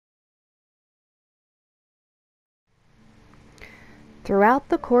Throughout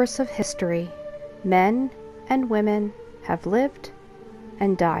the course of history, men and women have lived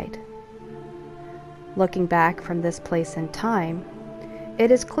and died. Looking back from this place in time,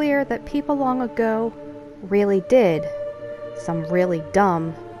 it is clear that people long ago really did some really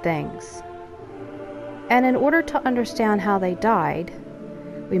dumb things. And in order to understand how they died,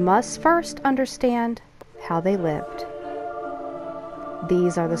 we must first understand how they lived.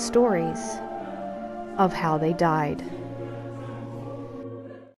 These are the stories of how they died.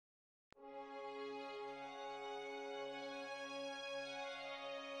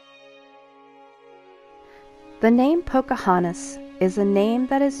 The name Pocahontas is a name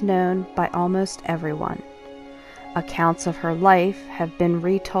that is known by almost everyone. Accounts of her life have been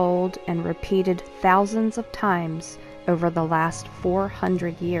retold and repeated thousands of times over the last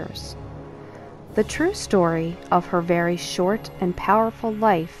 400 years. The true story of her very short and powerful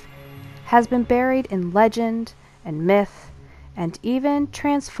life has been buried in legend and myth and even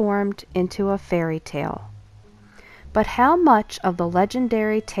transformed into a fairy tale. But how much of the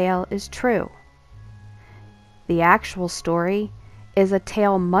legendary tale is true? The actual story is a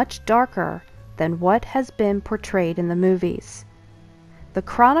tale much darker than what has been portrayed in the movies. The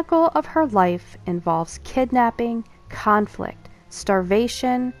chronicle of her life involves kidnapping, conflict,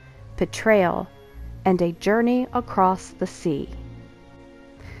 starvation, betrayal, and a journey across the sea.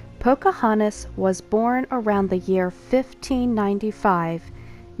 Pocahontas was born around the year 1595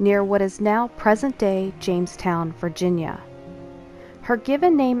 near what is now present-day Jamestown, Virginia. Her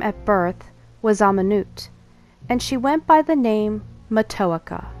given name at birth was Amanut, and she went by the name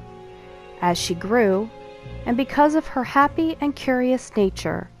Matoaka. As she grew, and because of her happy and curious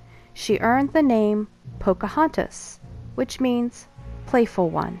nature, she earned the name Pocahontas, which means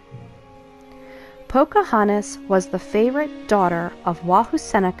playful one. Pocahontas was the favorite daughter of Wahoo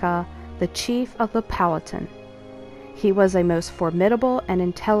Seneca, the chief of the Powhatan. He was a most formidable and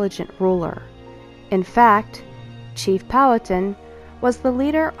intelligent ruler. In fact, Chief Powhatan was the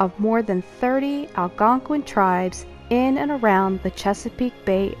leader of more than 30 Algonquin tribes in and around the Chesapeake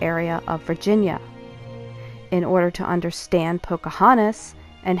Bay area of Virginia. In order to understand Pocahontas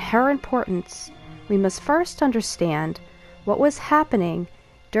and her importance, we must first understand what was happening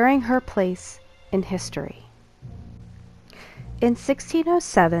during her place in history. In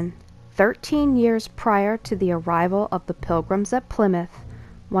 1607, 13 years prior to the arrival of the Pilgrims at Plymouth,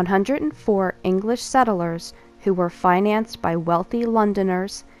 104 English settlers who were financed by wealthy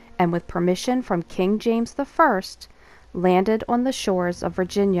Londoners and with permission from King James I, landed on the shores of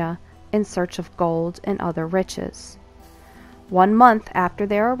Virginia in search of gold and other riches. 1 month after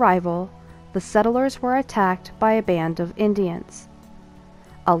their arrival, the settlers were attacked by a band of Indians.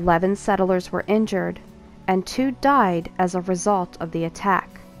 11 settlers were injured, and 2 died as a result of the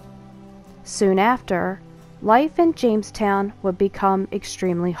attack. Soon after, life in Jamestown would become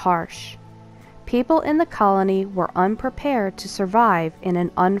extremely harsh. People in the colony were unprepared to survive in an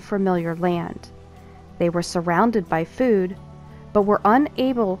unfamiliar land. They were surrounded by food, but were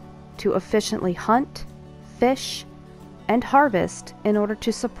unable to efficiently hunt, fish, and harvest in order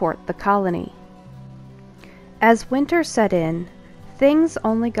to support the colony. As winter set in, things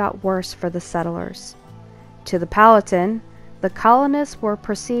only got worse for the settlers. To the Powhatan, the colonists were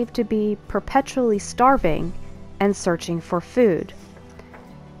perceived to be perpetually starving and searching for food.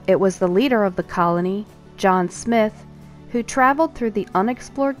 It was the leader of the colony, John Smith, who traveled through the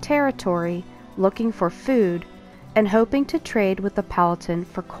unexplored territory looking for food and hoping to trade with the Powhatan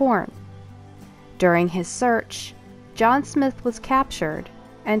for corn. During his search, John Smith was captured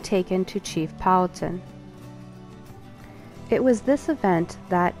and taken to Chief Powhatan. It was this event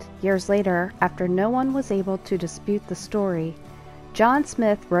that, years later, after no one was able to dispute the story, John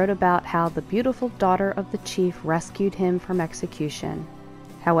Smith wrote about how the beautiful daughter of the chief rescued him from execution.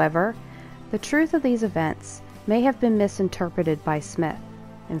 However, the truth of these events may have been misinterpreted by Smith.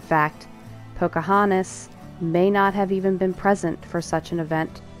 In fact, Pocahontas may not have even been present for such an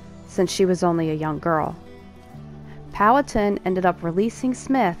event, since she was only a young girl. Powhatan ended up releasing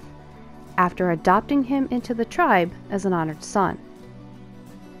Smith after adopting him into the tribe as an honored son.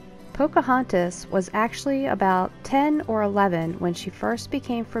 Pocahontas was actually about 10 or 11 when she first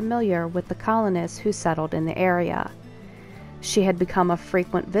became familiar with the colonists who settled in the area. She had become a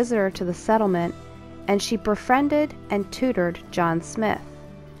frequent visitor to the settlement, and she befriended and tutored John Smith.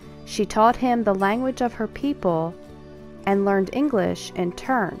 She taught him the language of her people and learned English in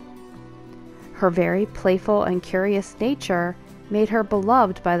turn. Her very playful and curious nature made her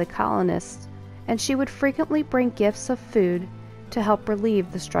beloved by the colonists, and she would frequently bring gifts of food to help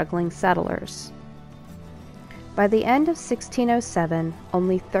relieve the struggling settlers. By the end of 1607,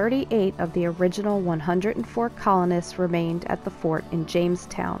 only 38 of the original 104 colonists remained at the fort in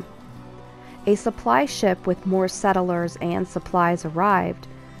Jamestown. A supply ship with more settlers and supplies arrived,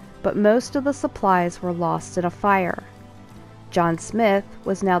 but most of the supplies were lost in a fire. John Smith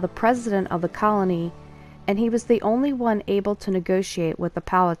was now the president of the colony, and he was the only one able to negotiate with the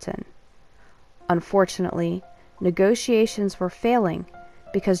Powhatan. Unfortunately, negotiations were failing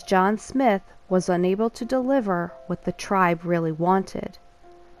because John Smith was unable to deliver what the tribe really wanted.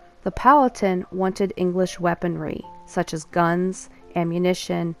 The Powhatan wanted English weaponry, such as guns,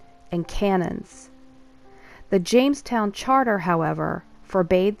 ammunition, and cannons. The Jamestown Charter, however,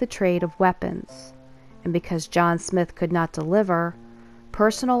 forbade the trade of weapons, and because John Smith could not deliver,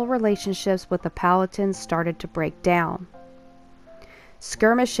 personal relationships with the Powhatans started to break down.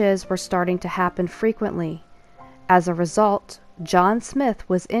 Skirmishes were starting to happen frequently. As a result, John Smith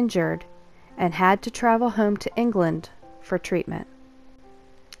was injured and had to travel home to England for treatment.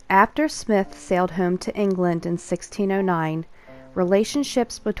 After Smith sailed home to England in 1609,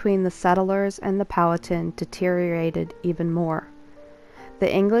 relationships between the settlers and the Powhatan deteriorated even more.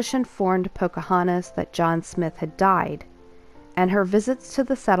 The English informed Pocahontas that John Smith had died, and her visits to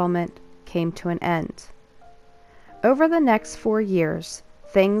the settlement came to an end. Over the next 4 years,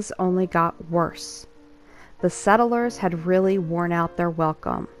 things only got worse. The settlers had really worn out their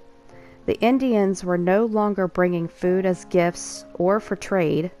welcome. The Indians were no longer bringing food as gifts or for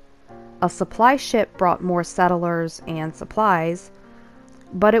trade. A supply ship brought more settlers and supplies,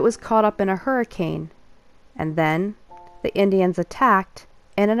 but it was caught up in a hurricane, and then the Indians attacked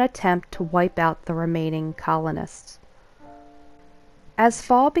in an attempt to wipe out the remaining colonists. As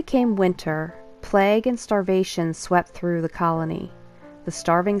fall became winter, plague and starvation swept through the colony. The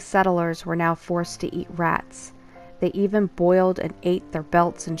starving settlers were now forced to eat rats. They even boiled and ate their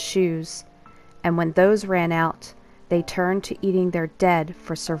belts and shoes, and when those ran out, they turned to eating their dead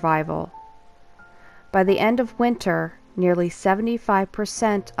for survival. By the end of winter, nearly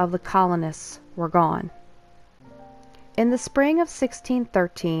 75% of the colonists were gone. In the spring of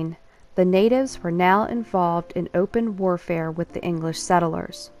 1613, the natives were now involved in open warfare with the English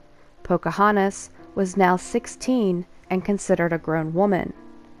settlers. Pocahontas was now 16 and considered a grown woman.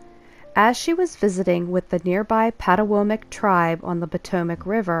 As she was visiting with the nearby Patawomic tribe on the Potomac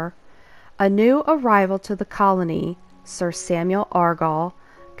River, a new arrival to the colony, Sir Samuel Argall,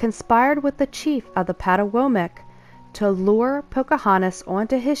 conspired with the chief of the Patawomic to lure Pocahontas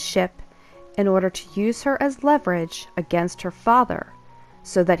onto his ship in order to use her as leverage against her father,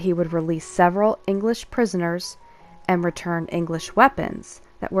 so that he would release several English prisoners and return English weapons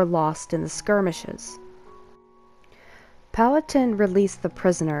that were lost in the skirmishes. Powhatan released the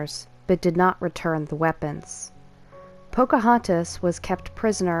prisoners, but did not return the weapons. Pocahontas was kept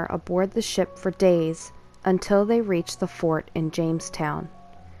prisoner aboard the ship for days until they reached the fort in Jamestown.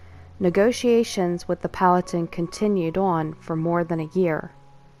 Negotiations with the Powhatan continued on for more than a year.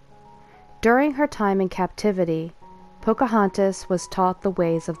 During her time in captivity, Pocahontas was taught the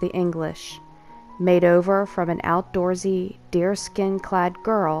ways of the English, made over from an outdoorsy, deerskin-clad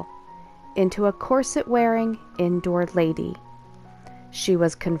girl into a corset-wearing, indoor lady. She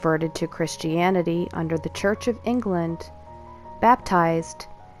was converted to Christianity under the Church of England, baptized,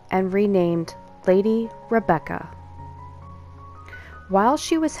 and renamed Lady Rebecca. While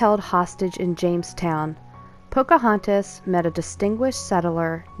she was held hostage in Jamestown, Pocahontas met a distinguished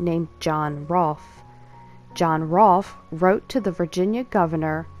settler named John Rolfe. John Rolfe wrote to the Virginia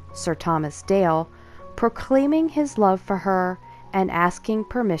governor, Sir Thomas Dale, proclaiming his love for her and asking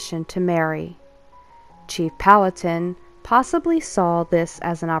permission to marry. Chief Powhatan possibly saw this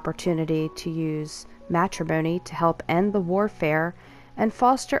as an opportunity to use matrimony to help end the warfare and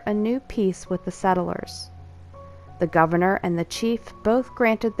foster a new peace with the settlers. The governor and the chief both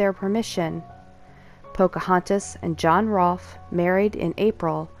granted their permission. Pocahontas and John Rolfe married in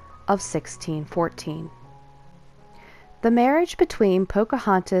April of 1614. The marriage between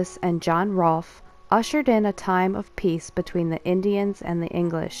Pocahontas and John Rolfe ushered in a time of peace between the Indians and the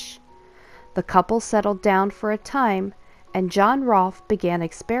English. The couple settled down for a time, and John Rolfe began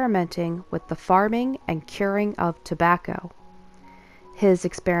experimenting with the farming and curing of tobacco. His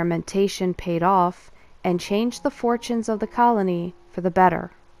experimentation paid off and changed the fortunes of the colony for the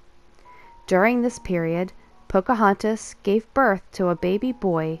better. During this period, Pocahontas gave birth to a baby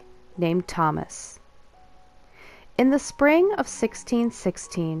boy named Thomas. In the spring of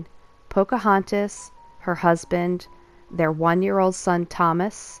 1616, Pocahontas, her husband, their 1-year-old son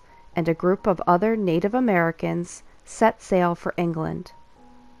Thomas, and a group of other Native Americans set sail for England.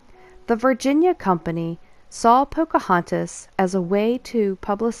 The Virginia Company saw Pocahontas as a way to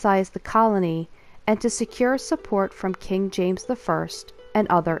publicize the colony and to secure support from King James I and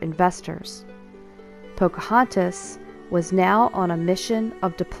other investors. Pocahontas was now on a mission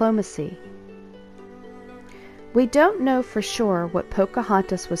of diplomacy. We don't know for sure what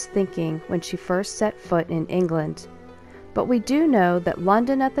Pocahontas was thinking when she first set foot in England, but we do know that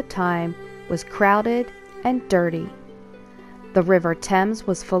London at the time was crowded and dirty. The River Thames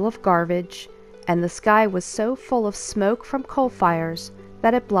was full of garbage, and the sky was so full of smoke from coal fires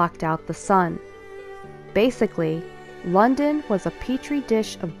that it blocked out the sun. Basically, London was a petri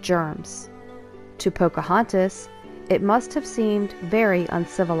dish of germs. To Pocahontas, it must have seemed very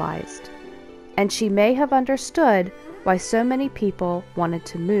uncivilized, and she may have understood why so many people wanted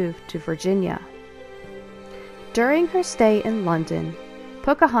to move to Virginia. During her stay in London,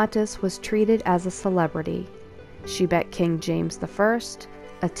 Pocahontas was treated as a celebrity. She met King James I,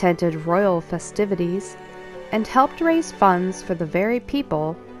 attended royal festivities, and helped raise funds for the very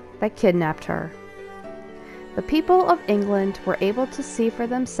people that kidnapped her. The people of England were able to see for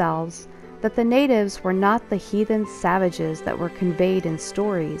themselves that the natives were not the heathen savages that were conveyed in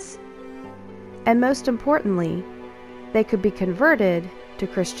stories. And most importantly, they could be converted to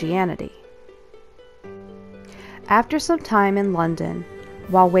Christianity. After some time in London,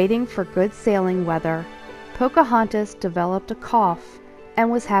 while waiting for good sailing weather, Pocahontas developed a cough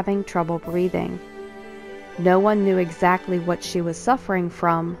and was having trouble breathing. No one knew exactly what she was suffering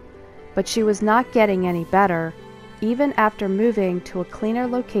from, but she was not getting any better, even after moving to a cleaner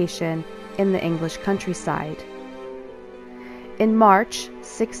location in the English countryside. In March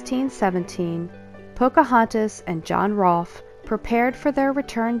 1617, Pocahontas and John Rolfe prepared for their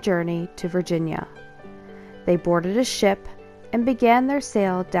return journey to Virginia. They boarded a ship and began their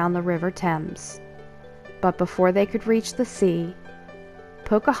sail down the River Thames. But before they could reach the sea,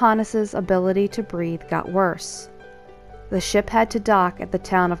 Pocahontas's ability to breathe got worse. The ship had to dock at the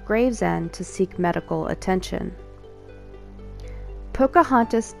town of Gravesend to seek medical attention.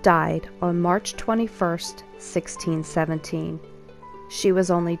 Pocahontas died on March 21, 1617. She was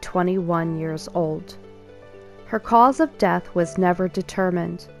only 21 years old. Her cause of death was never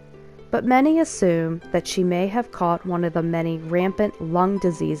determined, but many assume that she may have caught one of the many rampant lung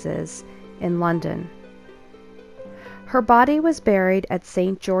diseases in London. Her body was buried at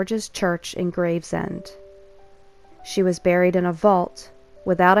St. George's Church in Gravesend. She was buried in a vault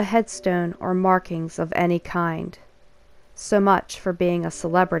without a headstone or markings of any kind. So much for being a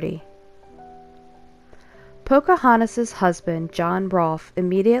celebrity. Pocahontas's husband, John Rolfe,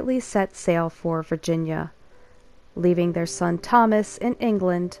 immediately set sail for Virginia, leaving their son Thomas in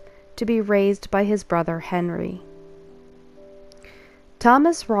England to be raised by his brother Henry.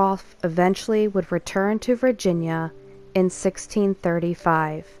 Thomas Rolfe eventually would return to Virginia in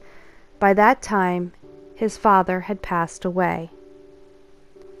 1635. By that time, his father had passed away.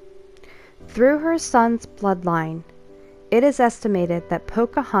 Through her son's bloodline, it is estimated that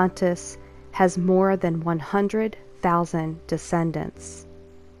Pocahontas has more than 100,000 descendants.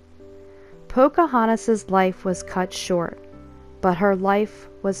 Pocahontas's life was cut short, but her life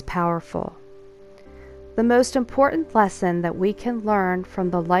was powerful. The most important lesson that we can learn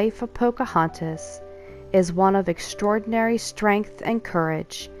from the life of Pocahontas is one of extraordinary strength and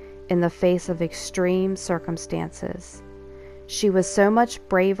courage in the face of extreme circumstances. She was so much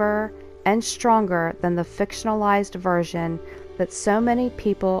braver and stronger than the fictionalized version that so many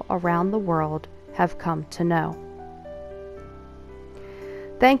people around the world have come to know.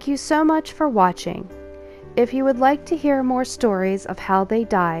 Thank you so much for watching. If you would like to hear more stories of how they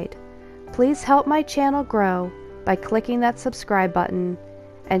died, please help my channel grow by clicking that subscribe button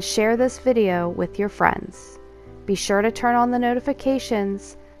and share this video with your friends. Be sure to turn on the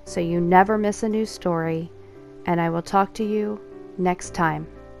notifications so you never miss a new story, and I will talk to you next time.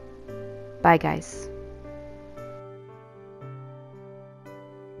 Bye guys.